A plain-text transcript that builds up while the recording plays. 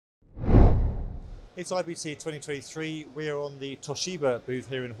It's IBC 2023. We're on the Toshiba booth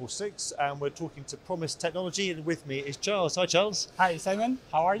here in Hall 6 and we're talking to Promise Technology, and with me is Charles. Hi Charles. Hi Simon,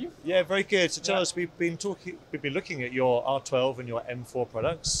 how are you? Yeah, very good. So Charles, we've been looking at your R12 and your M4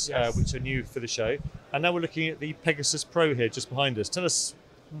 products, Yes. which are new for the show. And now we're looking at the PegasusPro here just behind us. Tell us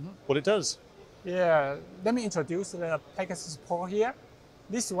what it does. Yeah, let me introduce the PegasusPro here.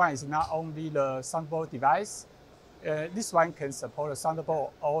 This one is not only the Thunderbolt device. This one can support the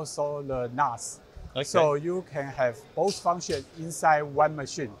Thunderbolt, also the NAS. Okay. So you can have both functions inside one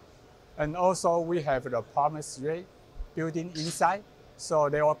machine. And also we have the Promise Ray built-in inside. So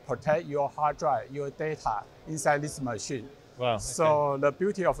they will protect your hard drive, your data inside this machine. Wow. Okay. So the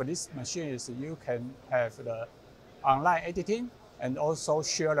beauty of this machine is you can have the online editing and also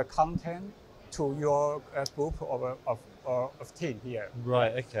share the content to your group of team here.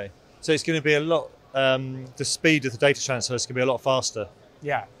 Right, okay. So it's going to be a lot, the speed of the data transfer is going to be a lot faster.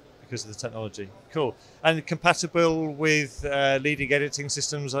 Yeah. Because of the technology. Cool. And compatible with leading editing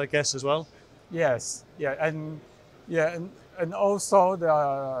systems, I guess, as well? Yes. Yeah. And also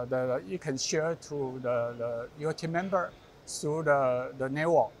the you can share to your team member through the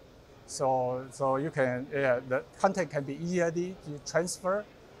network. So you can the content can be easily transfer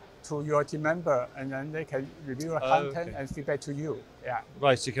to your team member, and then they can review the content and feedback to you. Yeah.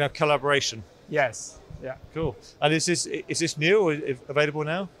 Right. So you can have collaboration. Yes. Yeah. Cool. And is this new or available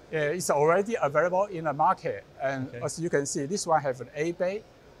now? It's already available in the market, and as you can see, this one has an 8-bay.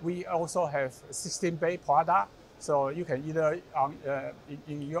 We also have 16-bay product, so you can either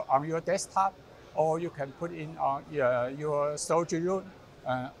on your desktop, or you can put in on your storage room,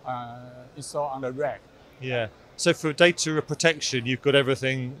 install on the rack. Yeah. So for data protection, you've got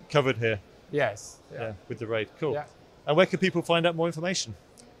everything covered here. Yes. Yeah. With the RAID. Cool. Yeah. And where can people find out more information?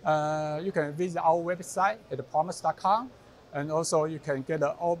 You can visit our website at promise.com, and also you can get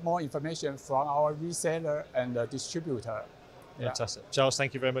more information from our reseller and distributor. Fantastic. Charles,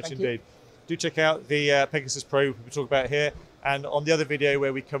 thank you very much Thank indeed. Do check out the PegasusPro we talk about here, and on the other video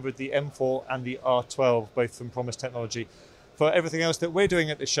where we covered the M4 and the R12, both from Promise Technology. For everything else that we're doing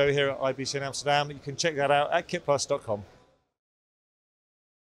at the show here at IBC in Amsterdam, you can check that out at kitplus.com.